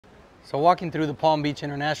So walking through the Palm Beach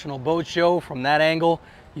International Boat Show, from that angle,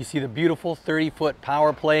 you see the beautiful 30-foot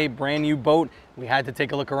Power Play brand new boat. We had to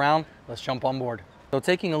take a look around. Let's jump on board. So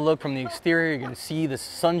taking a look from the exterior, you're going to see the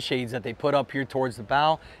sunshades that they put up here towards the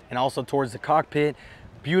bow and also towards the cockpit.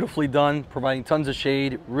 Beautifully done, providing tons of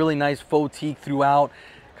shade. Really nice faux teak throughout.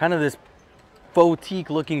 Kind of this faux teak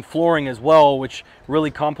looking flooring as well, which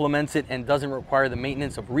really complements it and doesn't require the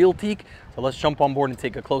maintenance of real teak. So let's jump on board and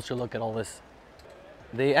take a closer look at all this.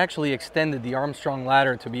 They actually extended the Armstrong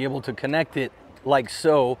ladder to be able to connect it like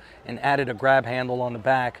so and added a grab handle on the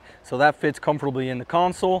back, so that fits comfortably in the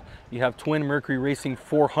console. You have twin Mercury Racing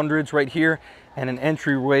 400s right here and an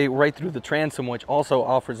entryway right through the transom, which also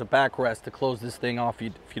offers a backrest to close this thing off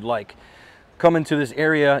if you'd like. Coming to this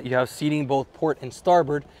area, you have seating both port and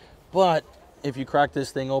starboard, but if you crack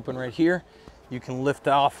this thing open right here, you can lift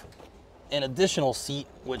off an additional seat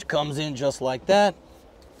which comes in just like that.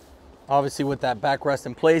 Obviously with that backrest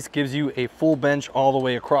in place, gives you a full bench all the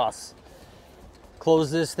way across.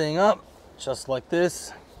 Close this thing up just like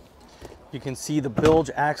this. You can see the bilge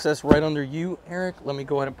access right under you, Eric. Let me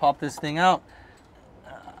go ahead and pop this thing out.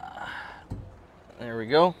 There we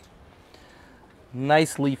go.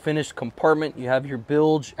 Nicely finished compartment. You have your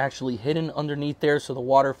bilge actually hidden underneath there so the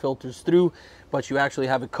water filters through, but you actually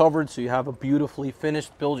have it covered, so you have a beautifully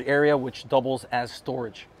finished bilge area which doubles as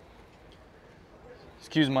storage.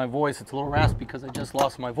 Excuse my voice, it's a little raspy because I just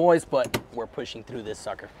lost my voice, but we're pushing through this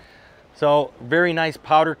sucker. So very nice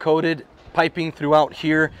powder coated piping throughout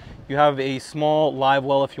here. You have a small live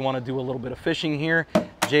well if you want to do a little bit of fishing here.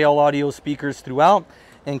 JL Audio speakers throughout,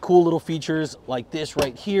 and cool little features like this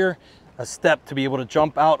right here. A step to be able to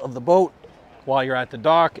jump out of the boat while you're at the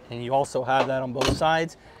dock, and you also have that on both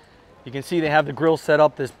sides. You can see they have the grill set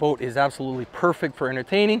up. This boat is absolutely perfect for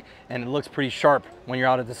entertaining, and it looks pretty sharp when you're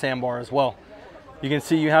out at the sandbar as well. You can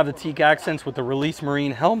see you have the teak accents with the Release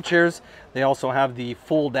Marine helm chairs. They also have the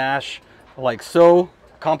full dash like so,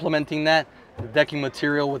 complementing that. The decking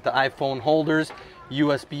material with the iPhone holders,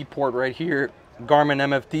 USB port right here, Garmin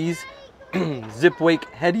MFDs, zip wake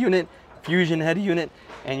head unit, Fusion head unit,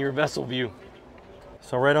 and your vessel view.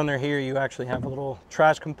 So right under here you actually have a little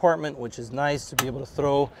trash compartment, which is nice to be able to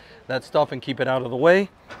throw that stuff and keep it out of the way.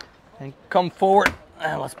 And come forward,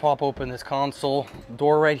 and let's pop open this console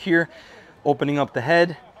door right here. Opening up the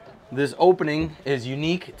head. This opening is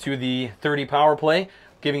unique to the 30 Power Play,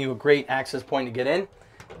 giving you a great access point to get in.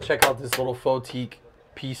 Check out this little faux teak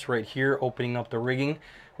piece right here, opening up the rigging,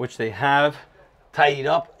 which they have tidied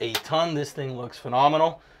up a ton. This thing looks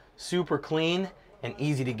phenomenal, super clean and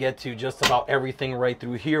easy to get to just about everything right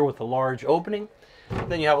through here with a large opening.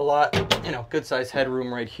 Then you have a lot, good size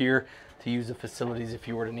headroom right here to use the facilities if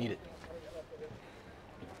you were to need it.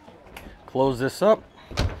 Close this up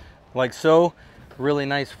like so. Really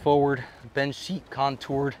nice forward bench seat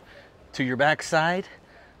contoured to your backside,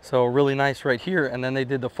 so really nice right here. And then they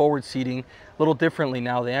did the forward seating a little differently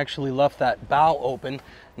now. They actually left that bow open,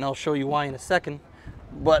 and I'll show you why in a second,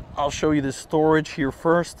 but I'll show you the storage here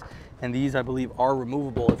first. And these, I believe, are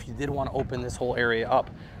removable if you did want to open this whole area up.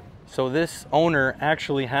 So this owner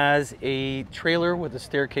actually has a trailer with a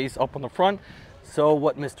staircase up on the front. So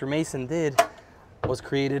what Mr. Mason did was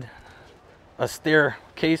created a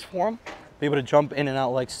staircase for him, be able to jump in and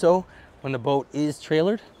out like so when the boat is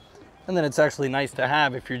trailered. And then it's actually nice to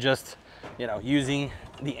have if you're just using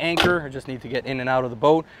the anchor or just need to get in and out of the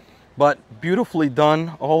boat. But beautifully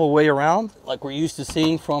done all the way around, like we're used to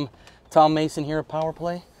seeing from Tom Mason here at Power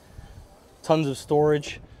Play. Tons of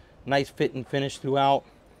storage, nice fit and finish throughout.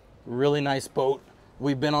 Really nice boat.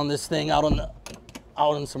 We've been on this thing out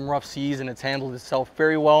in some rough seas, and it's handled itself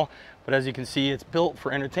very well. But as you can see, it's built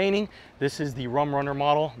for entertaining. This is the Rum Runner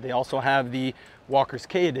model. They also have the Walker's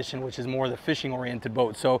Cay edition, which is more the fishing oriented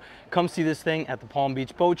boat. So come see this thing at the Palm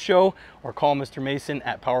Beach Boat Show or call Mr. Mason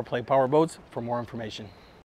at Power Play Powerboats for more information.